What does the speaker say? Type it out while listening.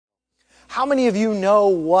How many of you know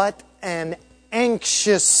what an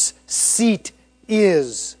anxious seat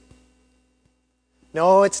is?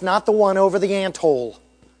 No, it's not the one over the anthole.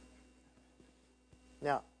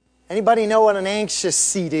 Now, anybody know what an anxious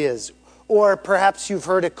seat is? Or perhaps you've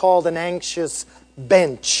heard it called an anxious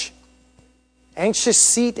bench. Anxious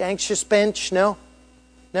seat, anxious bench? No?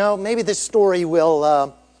 No, maybe this story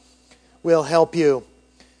will help you.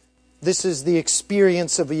 This is the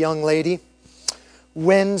experience of a young lady.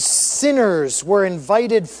 When sinners were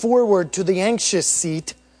invited forward to the anxious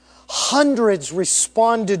seat, hundreds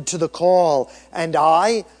responded to the call, and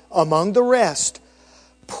I, among the rest,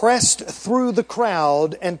 pressed through the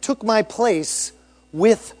crowd and took my place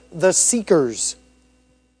with the seekers.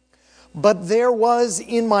 But there was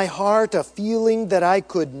in my heart a feeling that I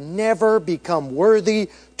could never become worthy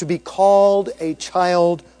to be called a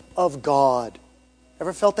child of God.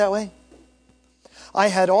 Ever felt that way? I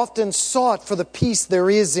had often sought for the peace there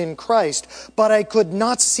is in Christ, but I could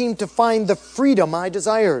not seem to find the freedom I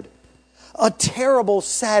desired. A terrible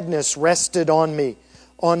sadness rested on me,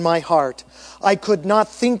 on my heart. I could not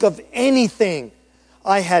think of anything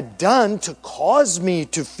I had done to cause me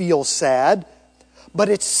to feel sad, but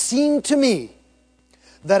it seemed to me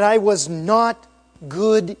that I was not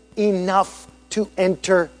good enough to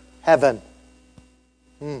enter heaven.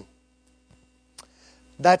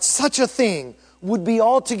 That such a thing would be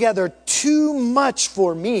altogether too much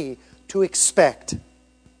for me to expect.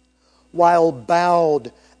 While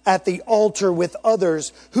bowed at the altar with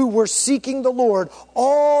others who were seeking the Lord,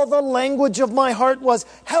 all the language of my heart was,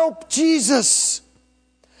 "Help, Jesus!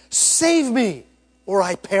 Save me, or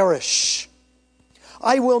I perish.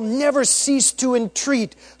 I will never cease to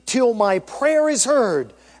entreat till my prayer is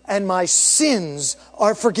heard and my sins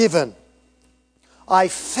are forgiven." I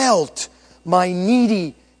felt my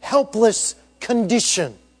needy, helpless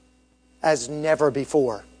condition as never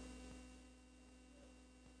before.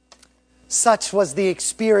 Such was the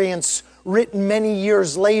experience written many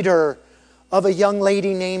years later of a young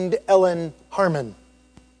lady named Ellen Harmon.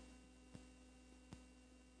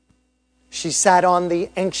 She sat on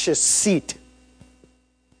the anxious seat,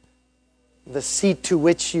 the seat to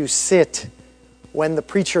which you sit when the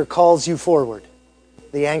preacher calls you forward,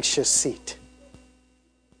 the anxious seat.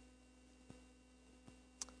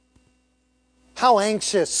 How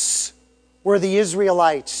anxious were the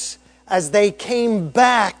Israelites as they came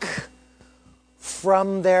back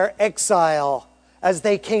from their exile, as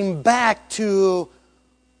they came back to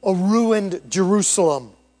a ruined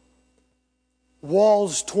Jerusalem,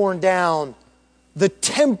 walls torn down, the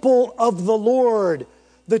temple of the Lord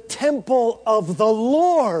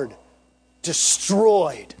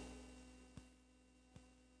destroyed.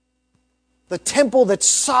 The temple that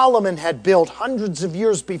Solomon had built hundreds of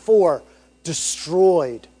years before,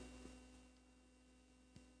 destroyed.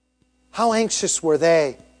 How anxious were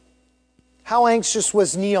they? How anxious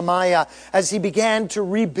was Nehemiah as he began to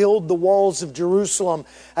rebuild the walls of Jerusalem,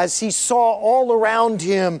 as he saw all around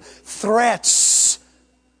him threats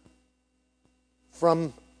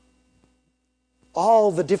from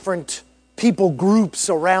all the different people groups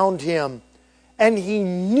around him, and he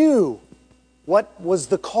knew what was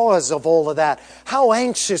the cause of all of that. How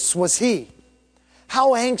anxious was he?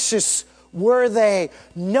 How anxious were they,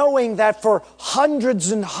 knowing that for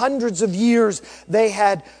hundreds and hundreds of years they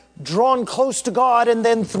had drawn close to God and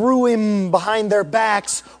then threw Him behind their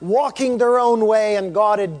backs, walking their own way, and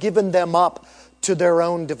God had given them up to their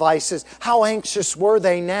own devices. How anxious were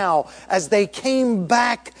they now as they came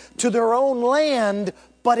back to their own land,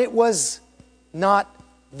 but it was not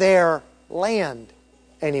their land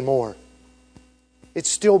anymore. It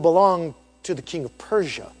still belonged to the king of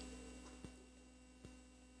Persia.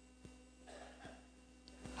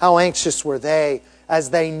 How anxious were they as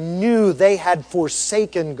they knew they had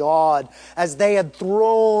forsaken God, as they had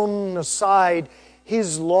thrown aside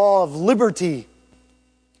His law of liberty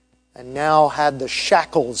and now had the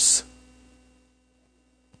shackles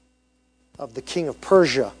of the king of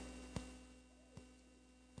Persia.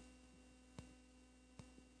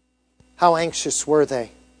 How anxious were they?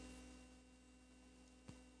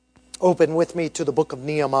 Open with me to the book of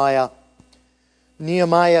Nehemiah.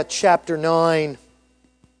 Nehemiah chapter 9.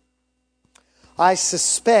 I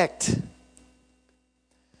suspect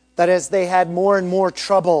that as they had more and more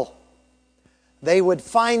trouble, they would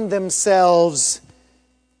find themselves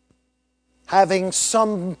having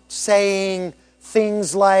some saying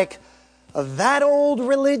things like, "That old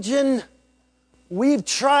religion, we've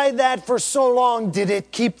tried that for so long. Did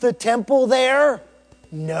it keep the temple there?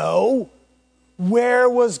 No. Where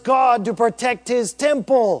was God to protect His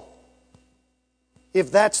temple? If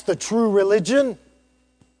that's the true religion,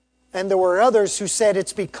 And there were others who said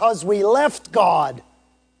it's because we left God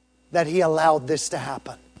that He allowed this to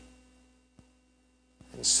happen.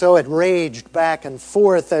 And so it raged back and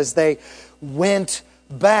forth as they went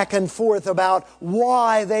back and forth about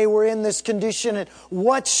why they were in this condition and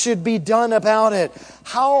what should be done about it.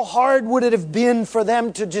 How hard would it have been for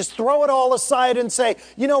them to just throw it all aside and say,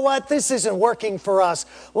 you know what, this isn't working for us.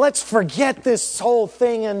 Let's forget this whole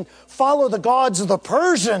thing and follow the gods of the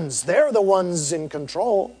Persians. They're the ones in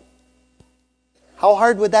control. How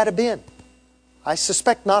hard would that have been? I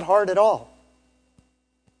suspect not hard at all.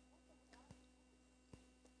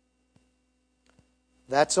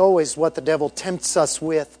 That's always what the devil tempts us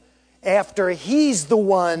with. After he's the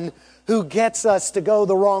one who gets us to go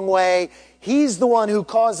the wrong way, he's the one who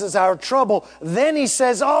causes our trouble, then he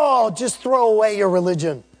says, oh, just throw away your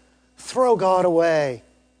religion. Throw God away.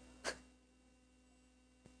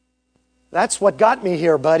 That's what got me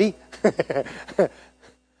here, buddy.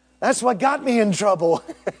 That's what got me in trouble.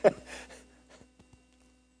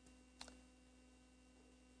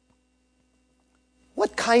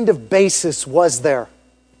 What kind of basis was there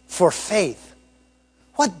for faith?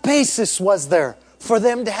 What basis was there for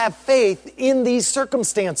them to have faith in these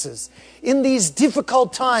circumstances, in these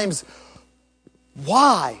difficult times?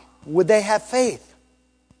 Why would they have faith?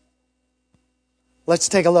 Let's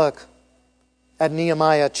take a look at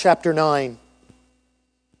Nehemiah chapter 9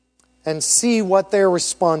 and see what their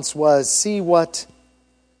response was. See what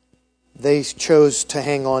they chose to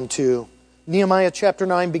hang on to. Nehemiah chapter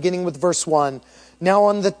 9, beginning with verse 1. Now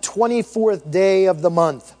on the 24th day of the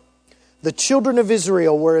month, the children of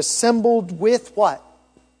Israel were assembled with what?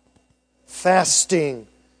 Fasting,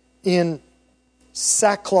 in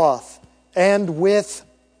sackcloth, and with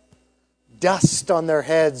dust on their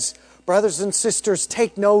heads. Brothers and sisters,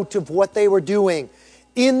 take note of what they were doing.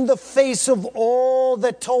 In the face of all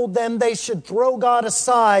that told them they should throw God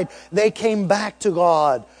aside, they came back to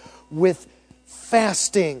God with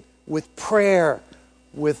fasting, with prayer,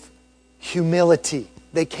 with humility.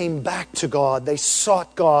 They came back to God. They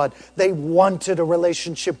sought God. They wanted a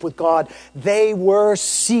relationship with God. They were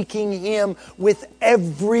seeking Him with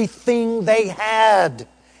everything they had.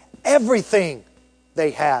 Everything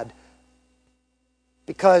they had.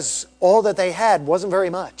 Because all that they had wasn't very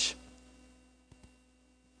much.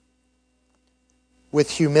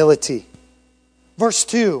 With humility. Verse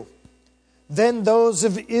 2. Then those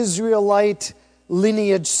of Israelite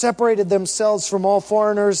lineage separated themselves from all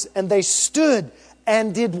foreigners, and they stood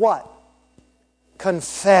and did what?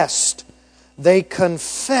 Confessed. They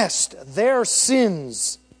confessed their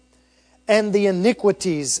sins and the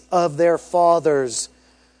iniquities of their fathers.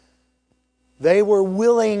 They were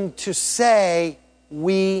willing to say,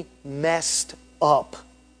 we messed up.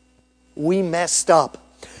 We messed up.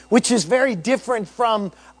 Which is very different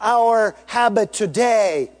from our habit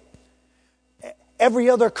today. Every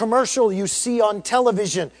other commercial you see on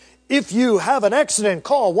television, if you have an accident,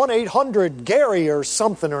 call 1-800-GARY or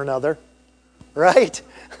something or another. Right?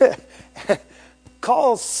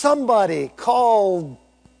 Call somebody. Call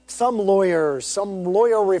some lawyer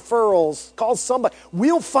referrals. Call somebody.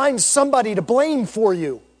 We'll find somebody to blame for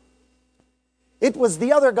you. It was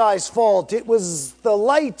the other guy's fault. It was the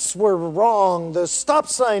lights were wrong. The stop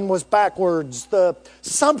sign was backwards.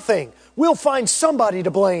 Something. We'll find somebody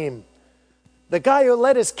to blame. The guy who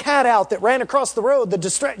let his cat out that ran across the road,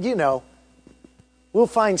 we'll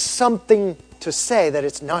find something to say that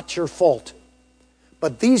it's not your fault.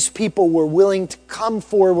 But these people were willing to come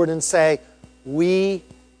forward and say, we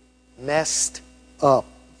messed up.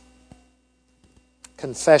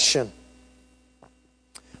 Confession.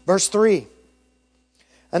 Verse 3.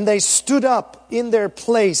 And they stood up in their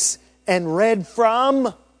place and read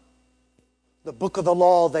from the book of the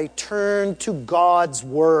law. They turned to God's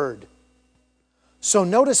Word. So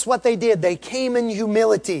notice what they did. They came in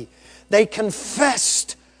humility. They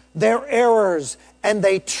confessed their errors and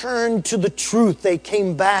they turned to the truth. They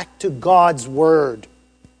came back to God's Word.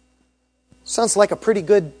 Sounds like a pretty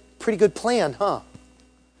good plan, huh?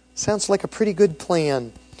 Sounds like a pretty good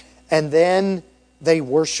plan. And then they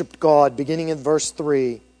worshiped God, beginning in verse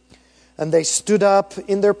 3. And they stood up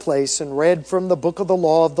in their place and read from the book of the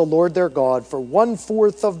law of the Lord their God for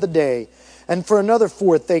 1/4 of the day. And for another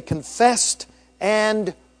 1/4 they confessed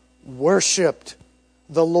and worshipped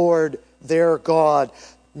the Lord their God.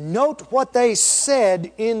 Note what they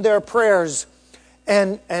said in their prayers,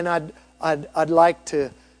 and I'd like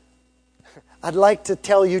to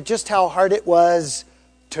tell you just how hard it was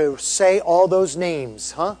to say all those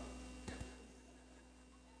names, huh?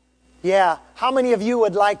 Yeah, how many of you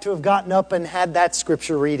would like to have gotten up and had that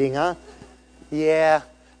scripture reading, huh? Yeah,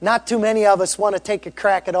 not too many of us want to take a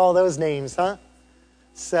crack at all those names, huh?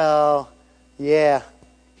 So, yeah,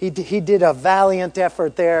 he did a valiant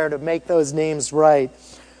effort there to make those names right.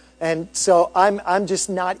 And so I'm just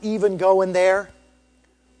not even going there.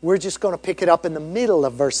 We're just going to pick it up in the middle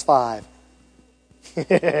of verse 5.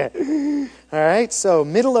 All right, so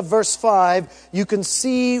middle of verse 5, you can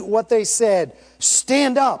see what they said.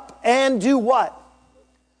 Stand up and do what?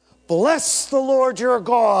 Bless the Lord your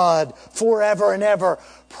God forever and ever.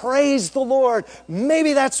 Praise the Lord.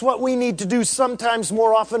 Maybe that's what we need to do sometimes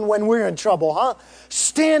more often when we're in trouble, huh?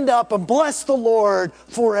 Stand up and bless the Lord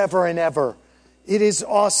forever and ever. It is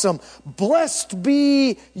awesome. Blessed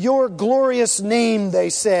be your glorious name, they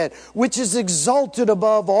said, which is exalted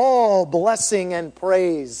above all blessing and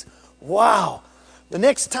praise. Wow. The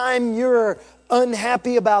next time you're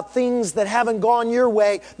unhappy about things that haven't gone your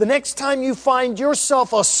way, the next time you find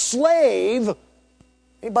yourself a slave,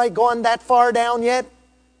 anybody gone that far down yet?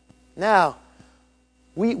 Now,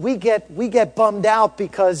 we get bummed out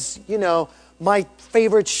because, my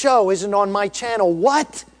favorite show isn't on my channel.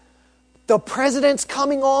 What? The president's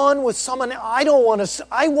coming on with someone I want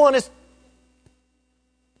to,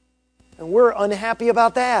 and we're unhappy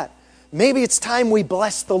about that. Maybe it's time we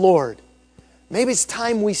bless the Lord. Maybe it's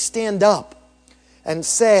time we stand up and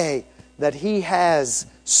say that He has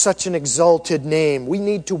such an exalted name. We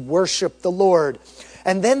need to worship the Lord.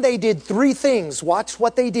 And then they did 3 things. Watch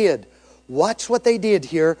what they did. Watch what they did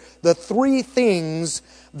here. The 3 things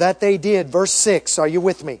that they did. Verse 6, are you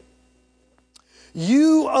with me?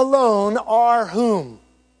 You alone are whom?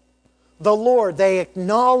 The Lord. They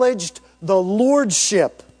acknowledged the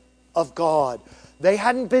lordship of God. They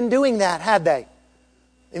hadn't been doing that, had they?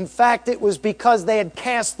 In fact, it was because they had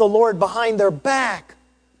cast the Lord behind their back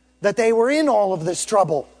that they were in all of this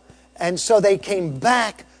trouble. And so they came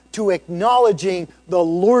back to acknowledging the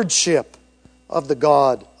lordship of the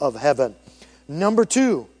God of heaven. Number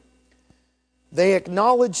 2, they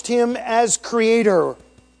acknowledged Him as Creator.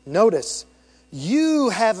 Notice, you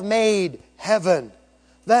have made heaven,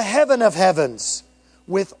 the heaven of heavens,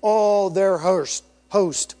 with all their host,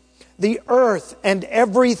 the earth and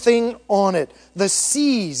everything on it, the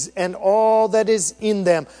seas and all that is in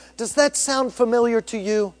them. Does that sound familiar to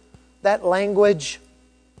you, that language?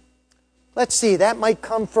 Let's see, that might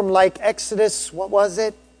come from like Exodus, what was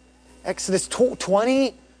it? Exodus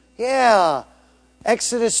 20? Yeah,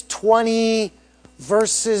 Exodus 20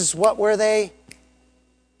 verses, what were they?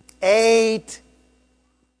 8.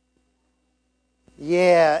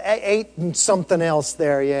 Yeah, 8 and something else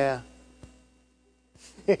there, yeah.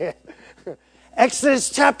 Exodus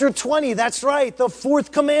chapter 20, that's right, the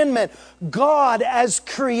 4th commandment. God as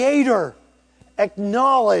Creator,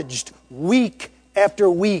 acknowledged week after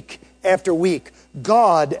week after week.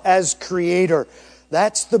 God as Creator.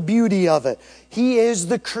 That's the beauty of it. He is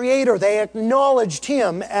the Creator. They acknowledged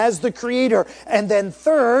Him as the Creator. And then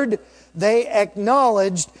third, they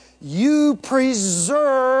acknowledged, you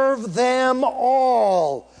preserve them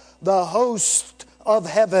all. The host of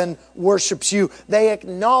heaven worships you. They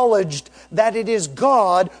acknowledged that it is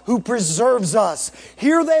God who preserves us.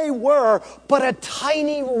 Here they were, but a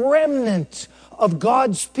tiny remnant of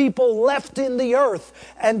God's people left in the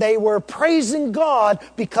earth, and they were praising God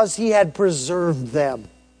because He had preserved them.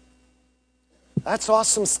 That's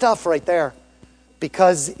awesome stuff right there,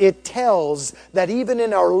 because it tells that even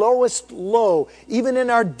in our lowest low, even in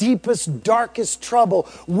our deepest, darkest trouble,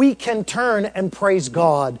 we can turn and praise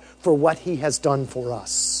God for what He has done for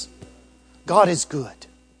us. God is good.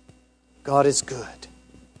 God is good.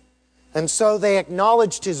 And so they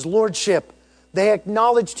acknowledged His lordship. They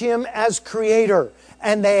acknowledged Him as Creator,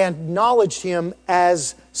 and they acknowledged Him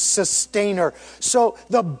as sustainer. So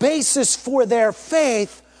the basis for their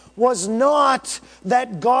faith was not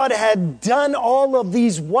that God had done all of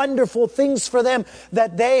these wonderful things for them,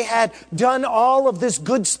 that they had done all of this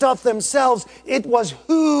good stuff themselves. It was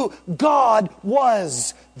who God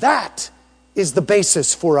was. That is the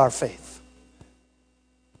basis for our faith.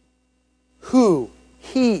 Who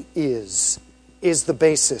He is the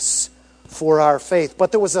basis for our faith.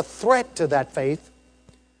 But there was a threat to that faith.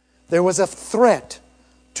 There was a threat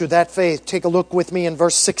to that faith. Take a look with me in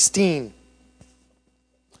verse 16.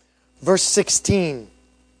 Verse 16.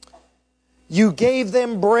 You gave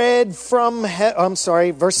them bread from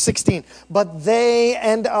verse 16. But they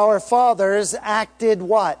and our fathers acted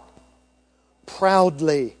what?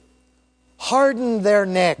 Proudly. Hardened their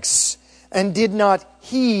necks and did not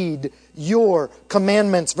heed your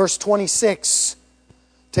commandments. Verse 26.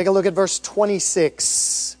 Take a look at verse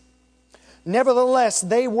 26. Nevertheless,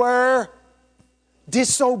 they were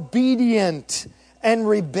disobedient and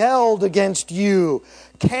rebelled against you,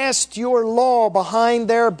 cast your law behind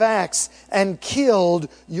their backs, and killed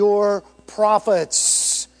your prophets.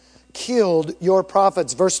 killed your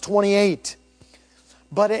prophets. Verse 28.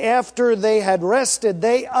 But after they had rested,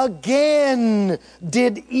 they again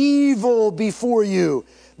did evil before you.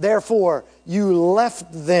 Therefore, you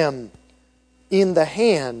left them in the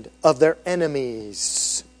hand of their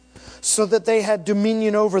enemies, so that they had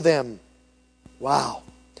dominion over them. Wow.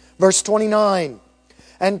 Verse 29.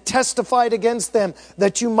 And testified against them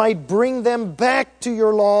that you might bring them back to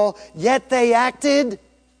your law, yet they acted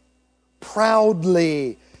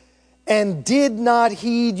proudly and did not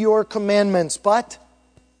heed your commandments, but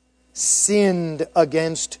sinned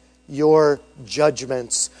against your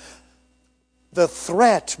judgments. The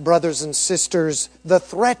threat, brothers and sisters, the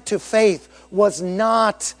threat to faith was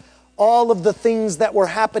not all of the things that were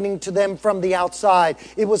happening to them from the outside.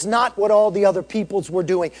 It was not what all the other peoples were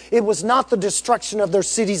doing. It was not the destruction of their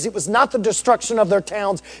cities. It was not the destruction of their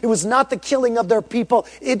towns. It was not the killing of their people.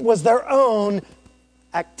 It was their own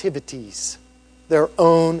activities. Their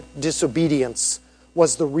own disobedience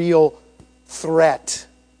was the real threat.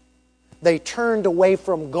 They turned away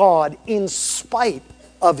from God in spite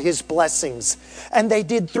of His blessings. And they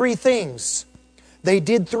did three things. They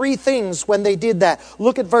did three things when they did that.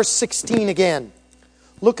 Look at verse 16 again.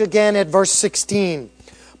 Look again at verse 16.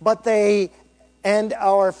 But they and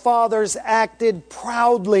our fathers acted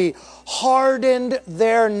proudly, hardened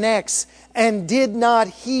their necks, and did not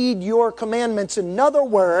heed your commandments. In other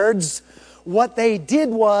words, what they did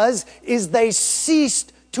is they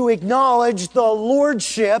ceased to acknowledge the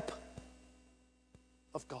lordship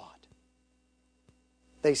of God.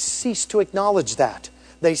 They ceased to acknowledge that.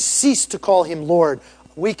 They ceased to call Him Lord.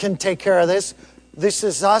 We can take care of this. This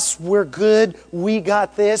is us. We're good. We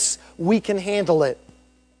got this. We can handle it.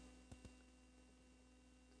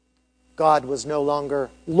 God was no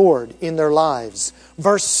longer Lord in their lives.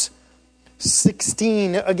 Verse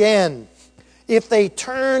 16 again. If they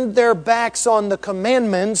turned their backs on the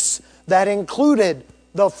commandments, that included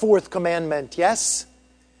the fourth commandment, yes?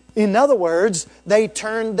 In other words, they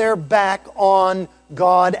turned their back on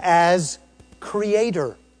God as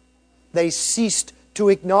Creator. They ceased to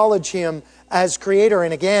acknowledge Him as Creator.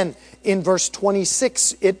 And again, in verse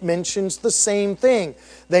 26, it mentions the same thing.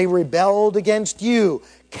 They rebelled against you,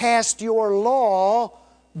 cast your law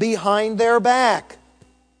behind their back.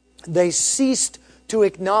 They ceased to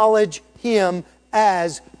acknowledge Him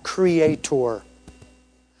as Creator.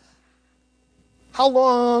 How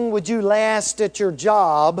long would you last at your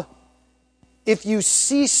job if you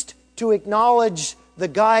ceased to acknowledge the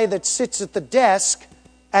guy that sits at the desk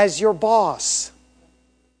as your boss?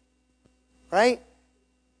 Right?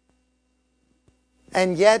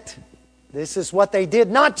 And yet, this is what they did,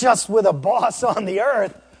 not just with a boss on the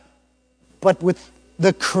earth, but with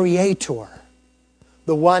the Creator,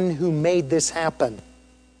 the one who made this happen.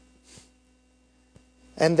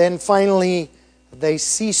 And then finally, they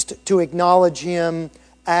ceased to acknowledge Him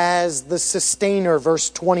as the sustainer, verse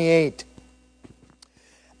 28.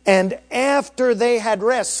 And after they had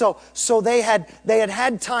rest, so they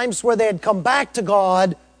had times where they had come back to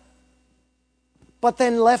God, but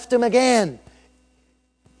then left Him again.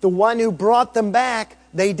 The one who brought them back,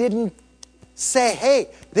 they didn't say, hey,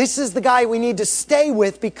 this is the guy we need to stay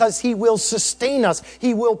with because He will sustain us.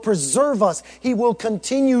 He will preserve us. He will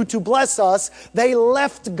continue to bless us. They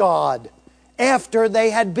left God after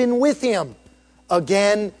they had been with Him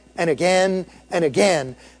again and again and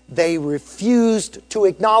again. They refused to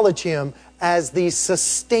acknowledge Him as the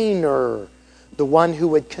sustainer, the one who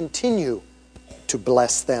would continue to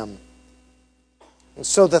bless them. And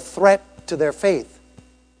so the threat to their faith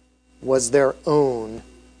was their own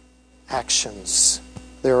actions.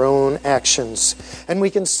 Their own actions. And we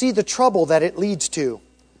can see the trouble that it leads to.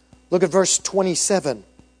 Look at verse 27.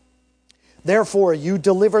 Therefore, you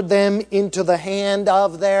delivered them into the hand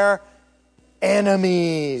of their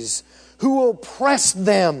enemies, who oppressed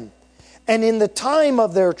them. And in the time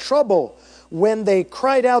of their trouble, when they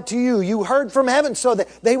cried out to you, you heard from heaven so that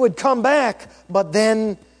they would come back. But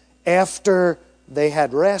then, after they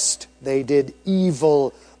had rest, they did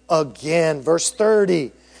evil again. Verse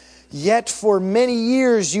 30. Yet for many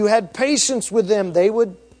years you had patience with them. They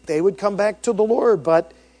would come back to the Lord,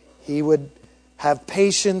 but He would have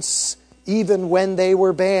patience even when they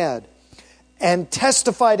were bad, and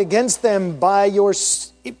testified against them by your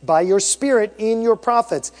Spirit in your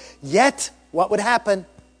prophets. Yet, what would happen?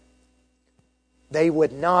 They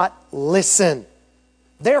would not listen.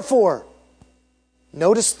 Therefore,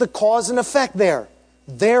 notice the cause and effect there.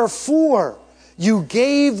 Therefore, you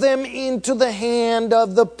gave them into the hand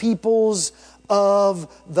of the peoples of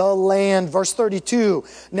the land. Verse 32.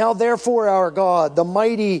 Now therefore, our God, the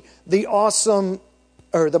mighty, the awesome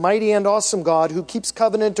or the mighty and awesome God who keeps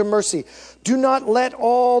covenant and mercy. Do not let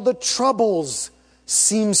all the troubles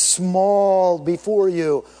seem small before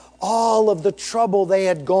you. All of the trouble they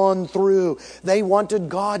had gone through. They wanted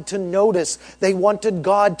God to notice. They wanted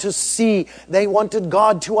God to see. They wanted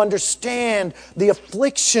God to understand the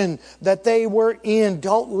affliction that they were in.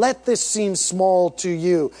 Don't let this seem small to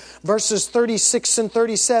you. Verses 36 and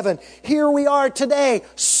 37. Here we are today,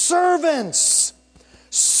 servants.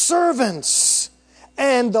 Servants.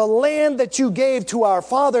 And the land that you gave to our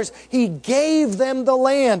fathers, He gave them the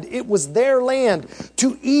land. It was their land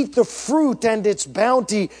to eat the fruit and its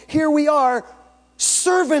bounty. Here we are,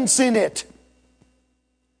 servants in it.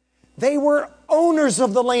 They were owners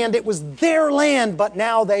of the land. It was their land, but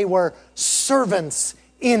now they were servants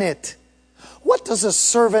in it. What does a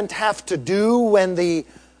servant have to do when the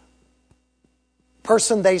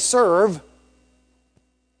person they serve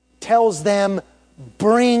tells them,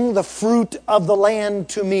 bring the fruit of the land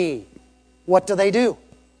to me? What do?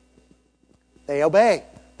 They obey.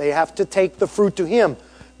 They have to take the fruit to him.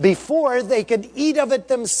 Before, they could eat of it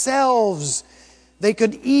themselves. They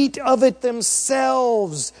could eat of it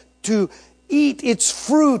themselves to eat its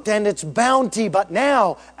fruit and its bounty. But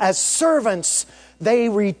now, as servants, they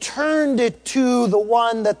returned it to the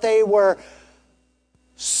one that they were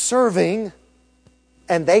serving,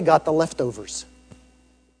 and they got the leftovers.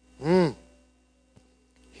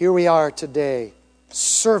 Here we are today,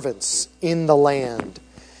 servants in the land.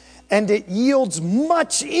 And it yields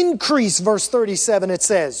much increase, verse 37, it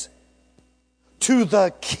says, to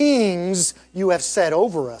the kings you have set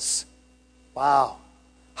over us. Wow.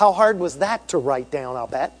 How hard was that to write down, I'll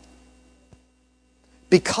bet?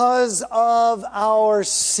 Because of our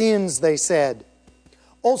sins, they said.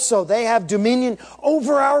 Also, they have dominion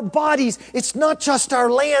over our bodies. It's not just our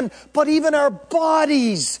land, but even our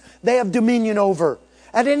bodies they have dominion over.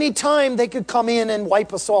 At any time, they could come in and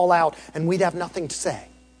wipe us all out, and we'd have nothing to say.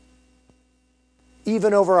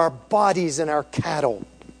 Even over our bodies and our cattle.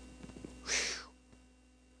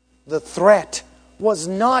 The threat was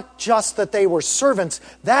not just that they were servants.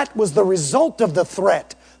 That was the result of the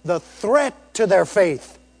threat. The threat to their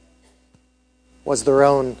faith was their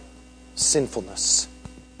own sinfulness.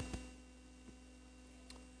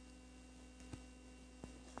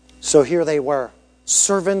 So here they were.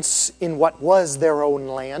 Servants in what was their own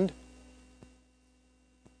land,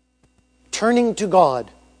 turning to God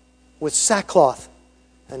with sackcloth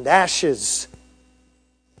and ashes,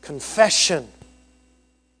 confession,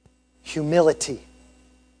 humility,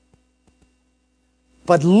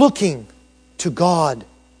 but looking to God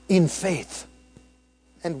in faith.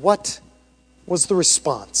 And what was the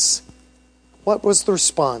response? What was the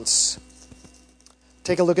response?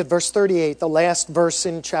 Take a look at verse 38, the last verse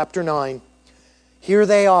in chapter 9. Here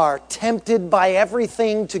they are, tempted by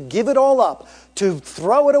everything to give it all up, to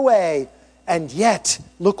throw it away. And yet,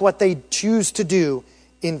 look what they choose to do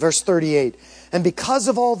in verse 38. And because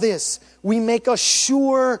of all this, we make a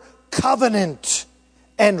sure covenant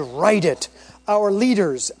and write it. Our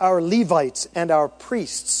leaders, our Levites, and our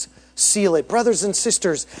priests seal it. Brothers and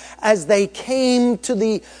sisters, as they came to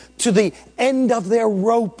the end of their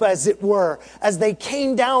rope, as it were, as they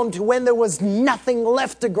came down to when there was nothing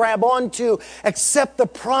left to grab onto except the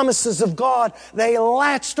promises of God, they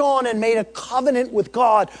latched on and made a covenant with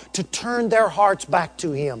God to turn their hearts back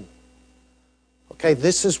to Him. Okay,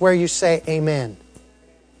 this is where you say amen.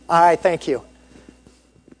 All right, thank you.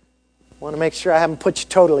 Want to make sure I haven't put you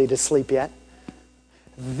totally to sleep yet.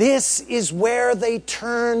 This is where they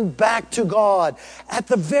turn back to God. At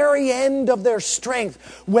the very end of their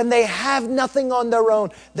strength, when they have nothing on their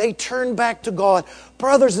own, they turn back to God.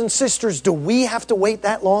 Brothers and sisters, do we have to wait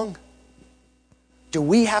that long? Do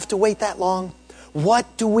we have to wait that long?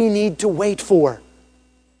 What do we need to wait for?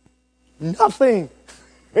 Nothing.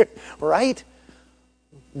 Right?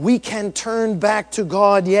 We can turn back to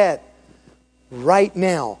God yet. Right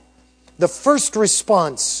now. The first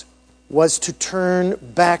response was to turn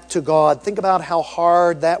back to God. Think about how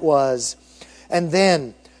hard that was. And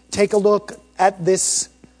then take a look at this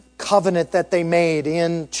covenant that they made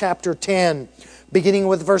in chapter 10, beginning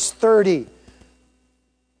with verse 30.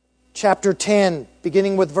 Chapter 10,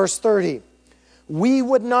 beginning with verse 30. We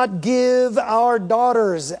would not give our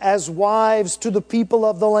daughters as wives to the people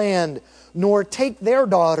of the land, nor take their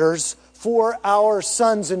daughters for our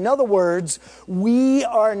sons. In other words, we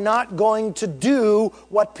are not going to do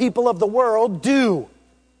what people of the world do.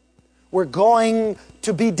 We're going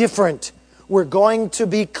to be different. We're going to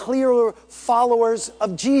be clear followers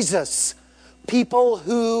of Jesus. People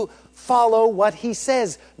who follow what He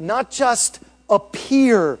says, not just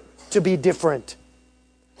appear to be different.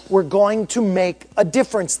 We're going to make a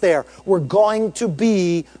difference there. We're going to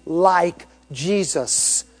be like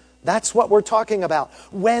Jesus. That's what we're talking about.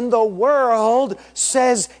 When the world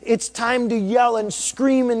says it's time to yell and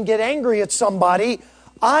scream and get angry at somebody,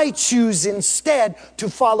 I choose instead to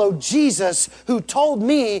follow Jesus, who told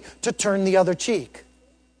me to turn the other cheek.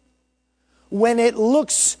 When it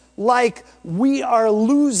looks like we are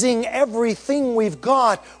losing everything we've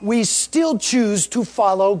got, we still choose to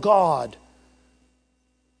follow God.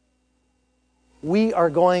 We are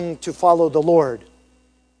going to follow the Lord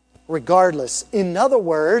regardless. In other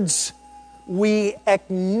words, we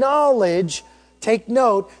acknowledge, take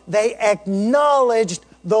note, they acknowledged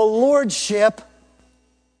the lordship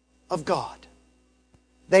of God.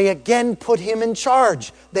 They again put Him in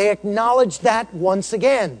charge. They acknowledged that once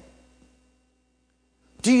again.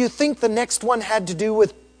 Do you think the next one had to do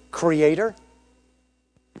with Creator?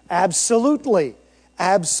 Absolutely.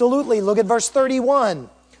 Absolutely. Look at verse 31.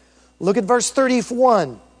 Look at verse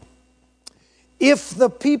 31. If the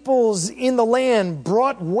peoples in the land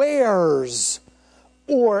brought wares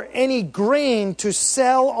or any grain to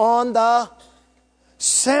sell on the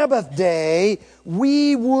Sabbath day,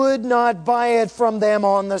 we would not buy it from them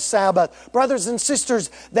on the Sabbath. Brothers and sisters,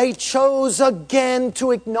 they chose again to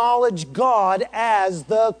acknowledge God as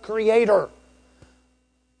the Creator.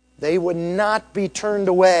 They would not be turned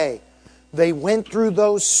away. They went through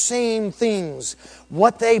those same things.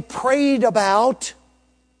 What they prayed about,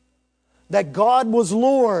 that God was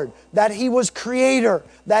Lord, that He was Creator,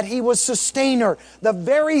 that He was Sustainer. The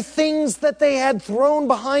very things that they had thrown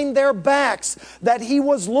behind their backs, that He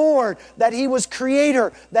was Lord, that He was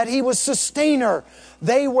Creator, that He was Sustainer,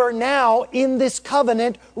 they were now in this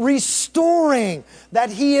covenant restoring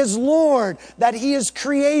that He is Lord, that He is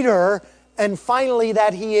Creator, and finally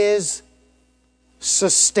that He is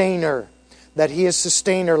Sustainer. That He is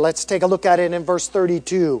Sustainer. Let's take a look at it in verse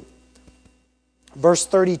 32. Verse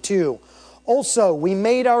 32. Also, we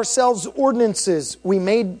made ourselves ordinances. We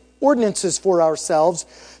made ordinances for ourselves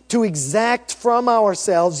to exact from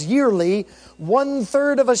ourselves yearly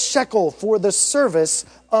 1/3 of a shekel for the service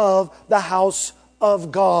of the house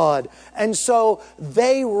of God. And so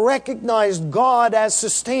they recognized God as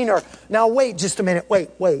Sustainer. Now wait just a minute.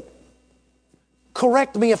 Wait.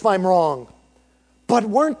 Correct me if I'm wrong. But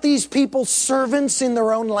weren't these people servants in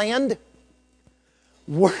their own land?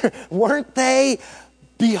 Weren't they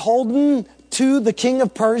beholden to the king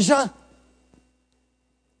of Persia?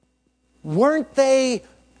 Weren't they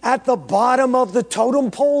at the bottom of the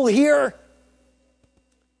totem pole here?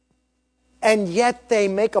 And yet they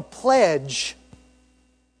make a pledge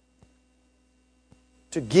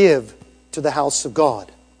to give to the house of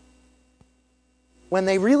God. When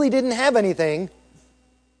they really didn't have anything,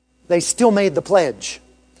 they still made the pledge.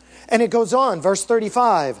 And it goes on, verse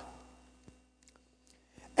 35.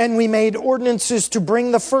 And we made ordinances to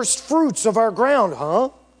bring the first fruits of our ground.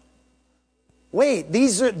 Wait,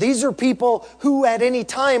 these are people who at any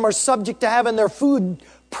time are subject to having their food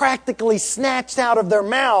practically snatched out of their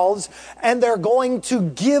mouths, and they're going to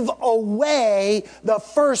give away the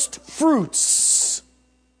first fruits.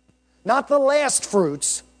 Not the last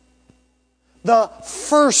fruits, the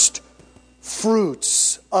first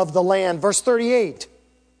fruits of the land. Verse 38.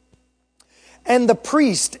 And the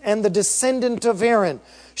priest and the descendant of Aaron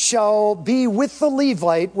shall be with the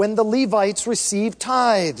Levite when the Levites receive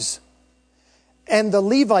tithes. And the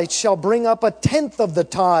Levites shall bring up 1/10 of the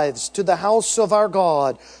tithes to the house of our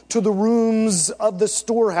God, to the rooms of the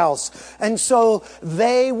storehouse. And so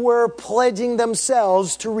they were pledging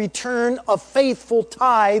themselves to return a faithful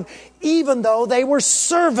tithe, even though they were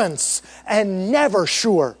servants and never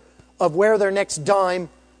sure of where their next dime.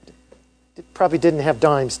 Probably didn't have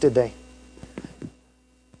dimes, did they?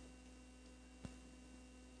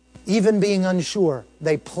 Even being unsure,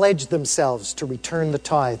 they pledged themselves to return the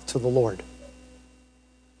tithe to the Lord.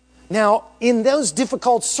 Now, in those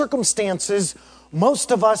difficult circumstances, most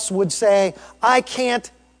of us would say, I can't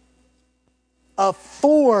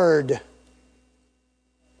afford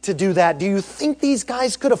to do that. Do you think these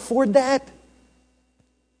guys could afford that?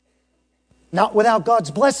 Not without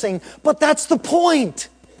God's blessing, but that's the point.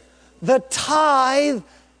 The tithe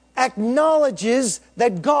acknowledges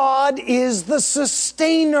that God is the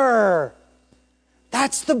sustainer.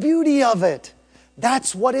 That's the beauty of it.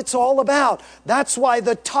 That's what it's all about. That's why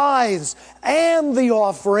the tithes and the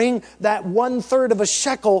offering, that 1/3 of a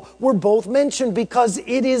shekel, were both mentioned, because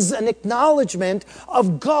it is an acknowledgement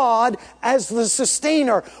of God as the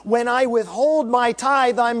sustainer. When I withhold my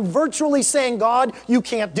tithe, I'm virtually saying, God, you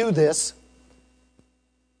can't do this.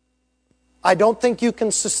 I don't think you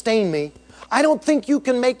can sustain me. I don't think you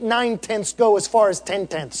can make 9/10 go as far as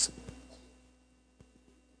 10/10.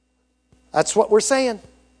 That's what we're saying.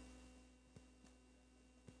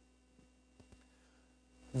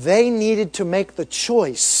 They needed to make the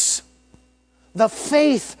choice. The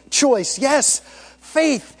faith choice. Yes,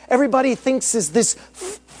 faith, everybody thinks is this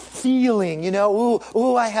feeling,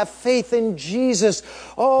 ooh, I have faith in Jesus.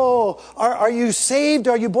 Oh, are you saved?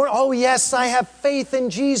 Are you born? Oh, yes, I have faith in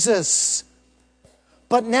Jesus.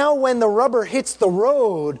 But now when the rubber hits the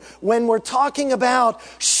road, when we're talking about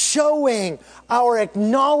showing our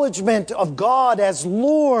acknowledgement of God as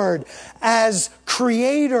Lord, as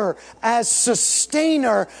Creator, as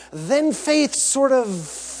Sustainer, then faith sort of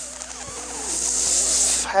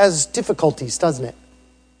has difficulties, doesn't it?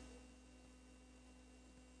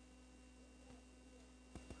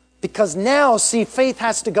 Because now, see, faith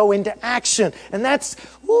has to go into action. And that's,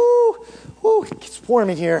 it gets warm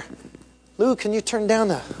in here. Lou, can you turn down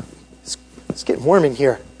it's getting warm in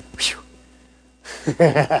here.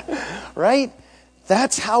 Right?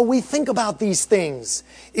 That's how we think about these things.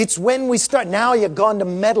 It's when we start. Now you've gone to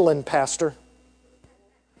meddling, Pastor.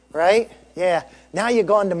 Right? Yeah. Now you've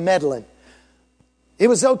gone to meddling. It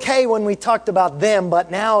was okay when we talked about them, but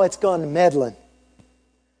now it's gone to meddling.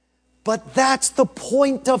 But that's the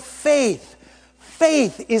point of faith.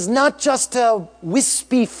 Faith is not just a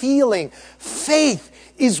wispy feeling. Faith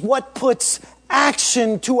is what puts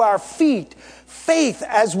action to our feet. Faith,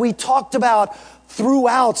 as we talked about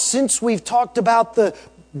throughout, since we've talked about the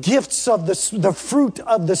gifts of the fruit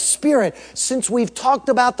of the Spirit, since we've talked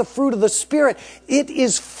about the fruit of the Spirit, it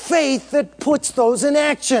is faith that puts those in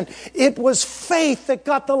action. It was faith that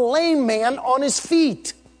got the lame man on his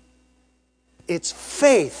feet. It's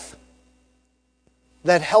faith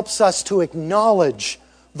that helps us to acknowledge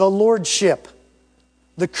the Lordship,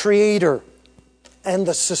 the Creator, and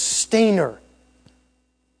the Sustainer,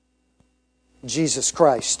 Jesus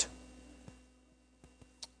Christ.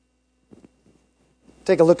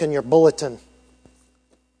 Take a look in your bulletin.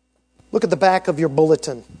 Look at the back of your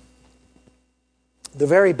bulletin. The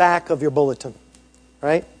very back of your bulletin,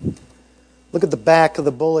 right? Look at the back of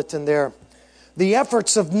the bulletin there. The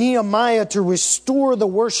efforts of Nehemiah to restore the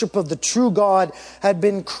worship of the true God had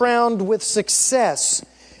been crowned with success.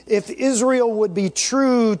 If Israel would be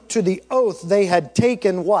true to the oath they had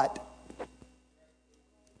taken, what?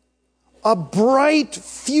 A bright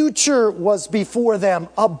future was before them.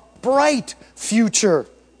 A bright future.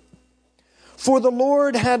 For the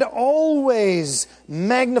Lord had always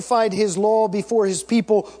magnified His law before His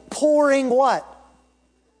people, pouring what?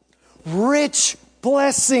 Rich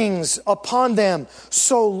blessings upon them,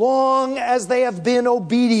 so long as they have been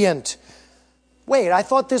obedient. Wait, I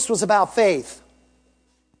thought this was about faith.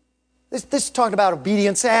 This talking about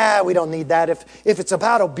obedience. We don't need that. If it's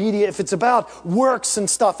about obedience, if it's about works and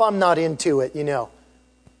stuff, I'm not into it,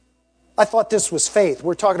 I thought this was faith.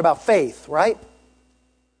 We're talking about faith, right?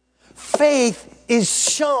 Faith is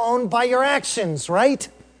shown by your actions, right?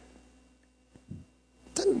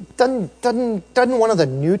 Doesn't one of the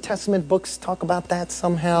New Testament books talk about that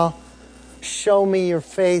somehow? Show me your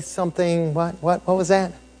faith, something. What was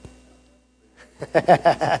that?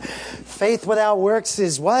 Faith without works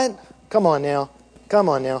is what? Come on now.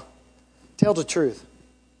 Tell the truth.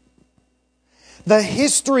 The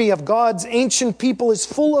history of God's ancient people is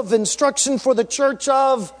full of instruction for the church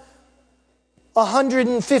of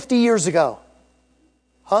 150 years ago.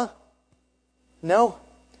 Huh? No?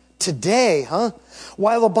 Today, huh?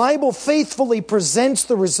 While the Bible faithfully presents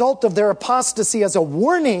the result of their apostasy as a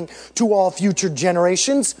warning to all future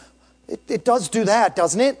generations, it does do that,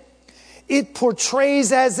 doesn't it? It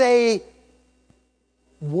portrays as a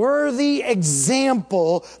worthy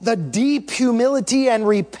example the deep humility and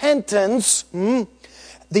repentance,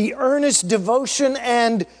 the earnest devotion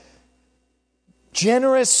and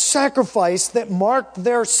generous sacrifice that marked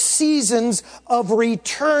their seasons of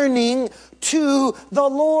returning to the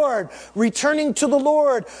Lord. Returning to the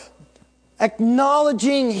Lord.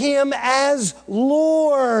 Acknowledging Him as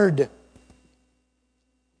Lord.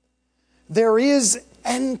 There is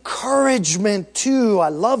encouragement too. I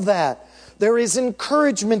love that. There is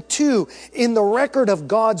encouragement too in the record of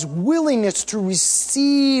God's willingness to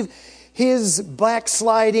receive His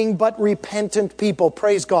backsliding but repentant people.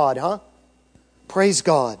 Praise God, huh? Praise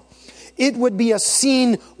God. It would be a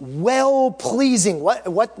scene well-pleasing.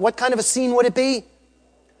 What kind of a scene would it be?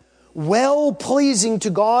 Well-pleasing to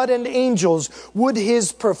God and angels would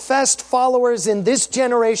His professed followers in this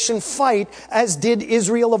generation fight as did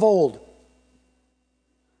Israel of old.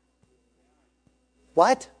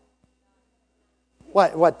 What?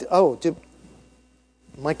 What? Oh,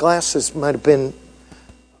 my glasses might have been...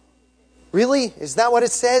 Really? Is that what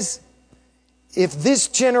it says? If this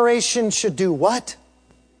generation should do what?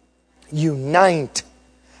 Unite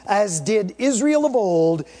as did Israel of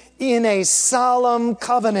old, in a solemn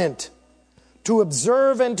covenant, to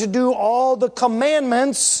observe and to do all the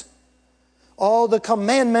commandments of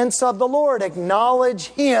the Lord. Acknowledge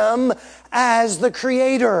Him as the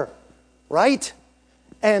Creator, right?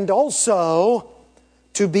 And also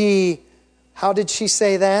to be, how did she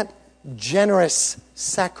say that? Generous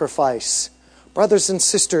sacrifice. Brothers and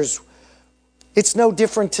sisters, it's no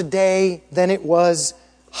different today than it was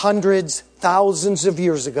hundreds, thousands of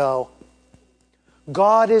years ago.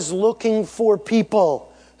 God is looking for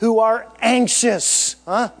people who are anxious.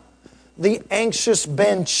 The anxious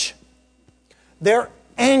bench. They're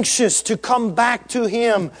anxious to come back to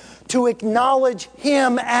Him, to acknowledge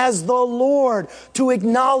Him as the Lord, to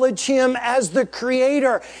acknowledge Him as the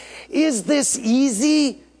Creator. Is this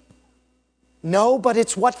easy? No, but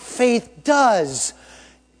it's what faith does.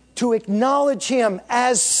 To acknowledge Him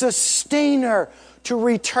as sustainer, to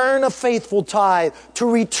return a faithful tithe, to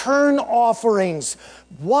return offerings.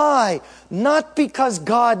 Why? Not because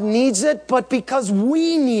God needs it, but because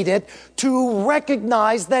we need it to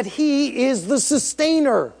recognize that He is the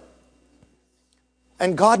sustainer.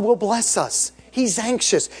 And God will bless us. He's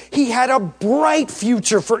anxious. He had a bright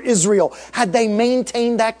future for Israel had they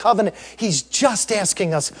maintained that covenant. He's just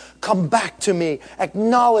asking us, come back to me,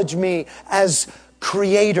 acknowledge me as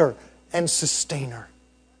Creator and Sustainer.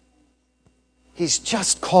 He's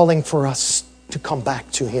just calling for us to come back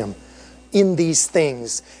to Him in these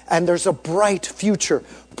things. And there's a bright future.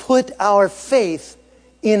 Put our faith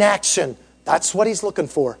in action. That's what He's looking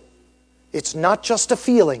for. It's not just a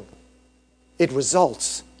feeling. It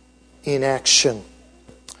results in action.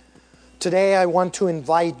 Today I want to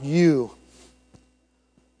invite you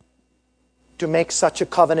to make such a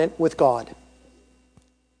covenant with God.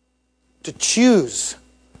 To choose.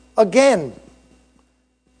 Again,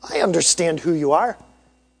 I understand who you are.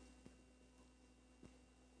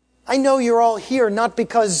 I know you're all here not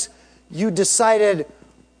because you decided,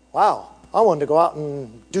 wow, I wanted to go out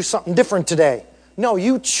and do something different today. No,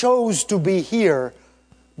 you chose to be here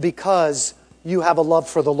because you have a love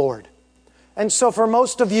for the Lord. And so for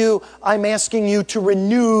most of you, I'm asking you to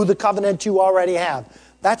renew the covenant you already have.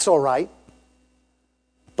 That's all right.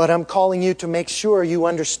 But I'm calling you to make sure you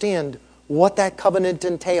understand what that covenant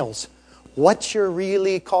entails. What you're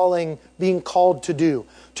really being called to do.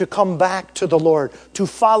 To come back to the Lord. To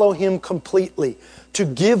follow Him completely. To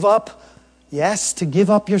give up, yes, to give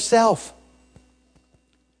up yourself.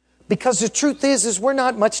 Because the truth is we're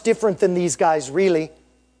not much different than these guys, really.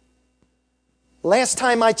 Last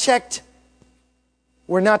time I checked,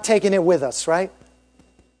 we're not taking it with us, right?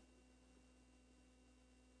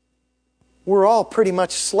 We're all pretty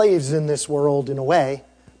much slaves in this world in a way,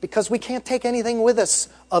 because we can't take anything with us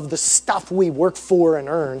of the stuff we work for and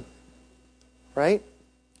earn, right?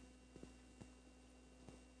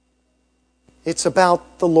 It's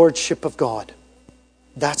about the Lordship of God.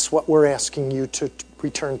 That's what we're asking you to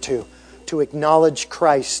return to acknowledge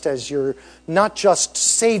Christ as your not just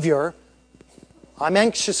Savior. I'm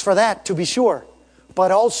anxious for that, to be sure,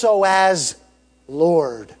 but also as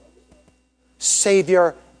Lord,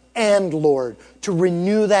 Savior and Lord, to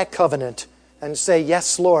renew that covenant and say,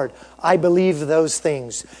 yes, Lord, I believe those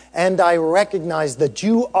things, and I recognize that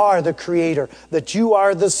you are the Creator, that you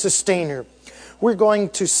are the Sustainer. We're going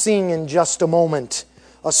to sing in just a moment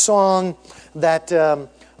a song that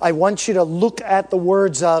I want you to look at the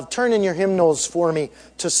words of. Turn in your hymnals for me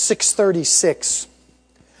to 636.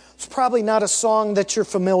 It's probably not a song that you're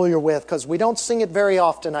familiar with because we don't sing it very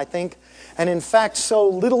often, I think. And in fact, so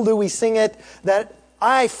little do we sing it that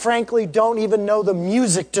I frankly don't even know the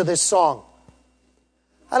music to this song.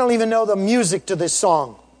 I don't even know the music to this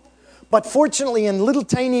song. But fortunately, in little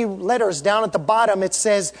tiny letters down at the bottom, it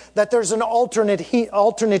says that there's an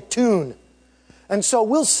alternate tune. And so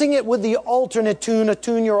we'll sing it with the alternate tune, a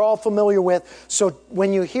tune you're all familiar with. So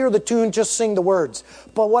when you hear the tune, just sing the words.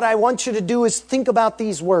 But what I want you to do is think about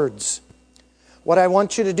these words. What I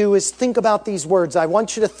want you to do is think about these words. I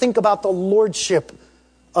want you to think about the Lordship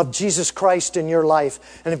of Jesus Christ in your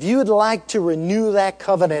life. And if you'd like to renew that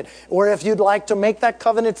covenant, or if you'd like to make that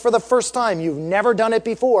covenant for the first time, you've never done it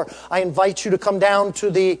before, I invite you to come down to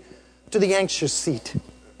the anxious seat.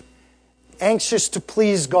 Anxious to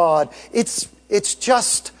please God. It's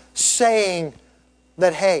just saying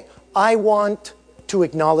that, hey, I want to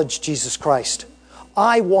acknowledge Jesus Christ.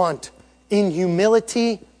 I want, in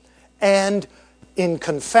humility and in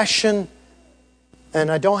confession, and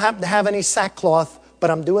I don't happen to have any sackcloth, but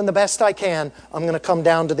I'm doing the best I can, I'm going to come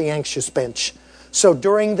down to the anxious bench. So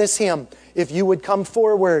during this hymn, if you would come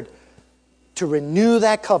forward to renew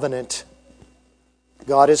that covenant,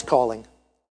 God is calling.